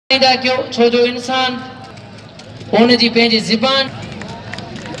क्यों छो जो इंसान उन जी पेंजी ज़बान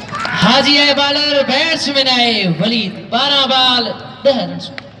हाजी है बालर बैट्समैन है वलीद 12 बाल 10 run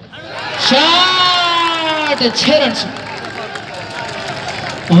shot 6 run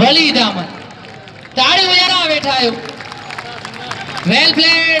Waleed Ahmad ताड़ी वजरा वेठा आयो वेल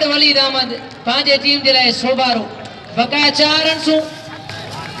प्लेड वलीद अहमद पांजे टीम जे लाए सोबारो बकाया 4 रन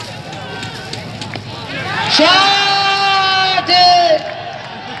शॉट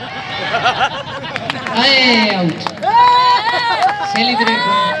आउट सेलिब्रेट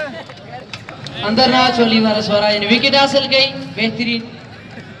अंदर नाच वाली वारस वारा ने विकेट हासिल की बेहतरीन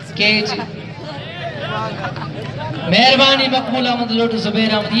कैच मेहरबानी मकबूल अहमद लोटू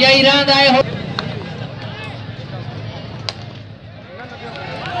जुबैर अहमद यही रांद आए हो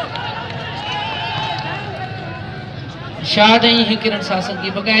शॉट ही एक रन हासिल की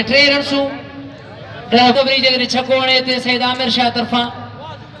बकाया 3 रन सु डबरी जगह छको हणे ते सैयद आमिर शाह तरफा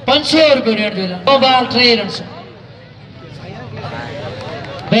 500 रुपये ॾियण जो ऐलान 2 बाल 3 रन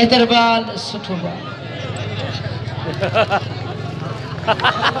बेहतर बाल सुठो बाल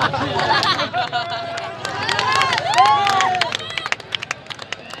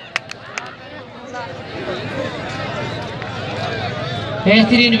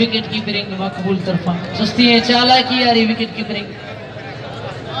बेहतरीन विकेट कीपरिंग मकबूल तरफा सुस्ती है चालाकी यारी विकेट कीपरिंग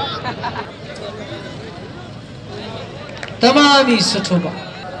तमाम ही सुठो बाल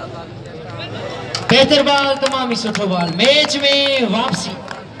बेहतर बाल तमाम ही सुठो बाल मैच में वापसी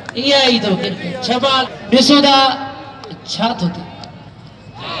इहा ही तो क्रिकेट 6 बाल ॾिसोदा छा थो थिए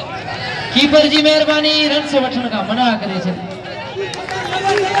कीपर जी मेहरबानी रन से वठण का मना करे छॾी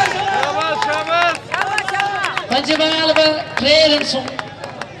 5 बाल 3 रन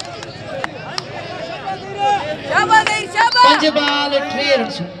 5 बाल 3 रन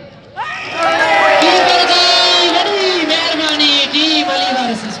कीपर जी वॾी मेहरबानी टीम अली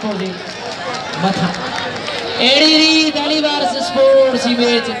वारिस स्पोर्ट्स मथा एड़ी रीत अली वारिस स्पोर्ट्स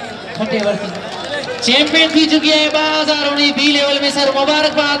मैच खटे वरती चैंपियन थी चुकी है 2019 बी लेवल में सर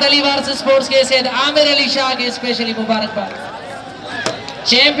मुबारकबाद अली वारिस स्पोर्ट्स के सैयद आमिर अली शाह के स्पेशली मुबारकबाद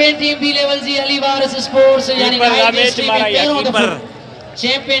चैंपियन टीम बी लेवल जी अली वारिस स्पोर्ट्स यानी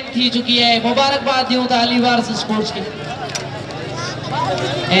चैंपियन थी चुकी है मुबारकबाद दियो था अली वारिस स्पोर्ट्स के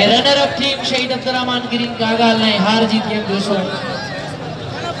रनर अप टीम शहीद अब्दुरेहमान ग्रीन का गाल नहीं हार जीत गेम दोस्तों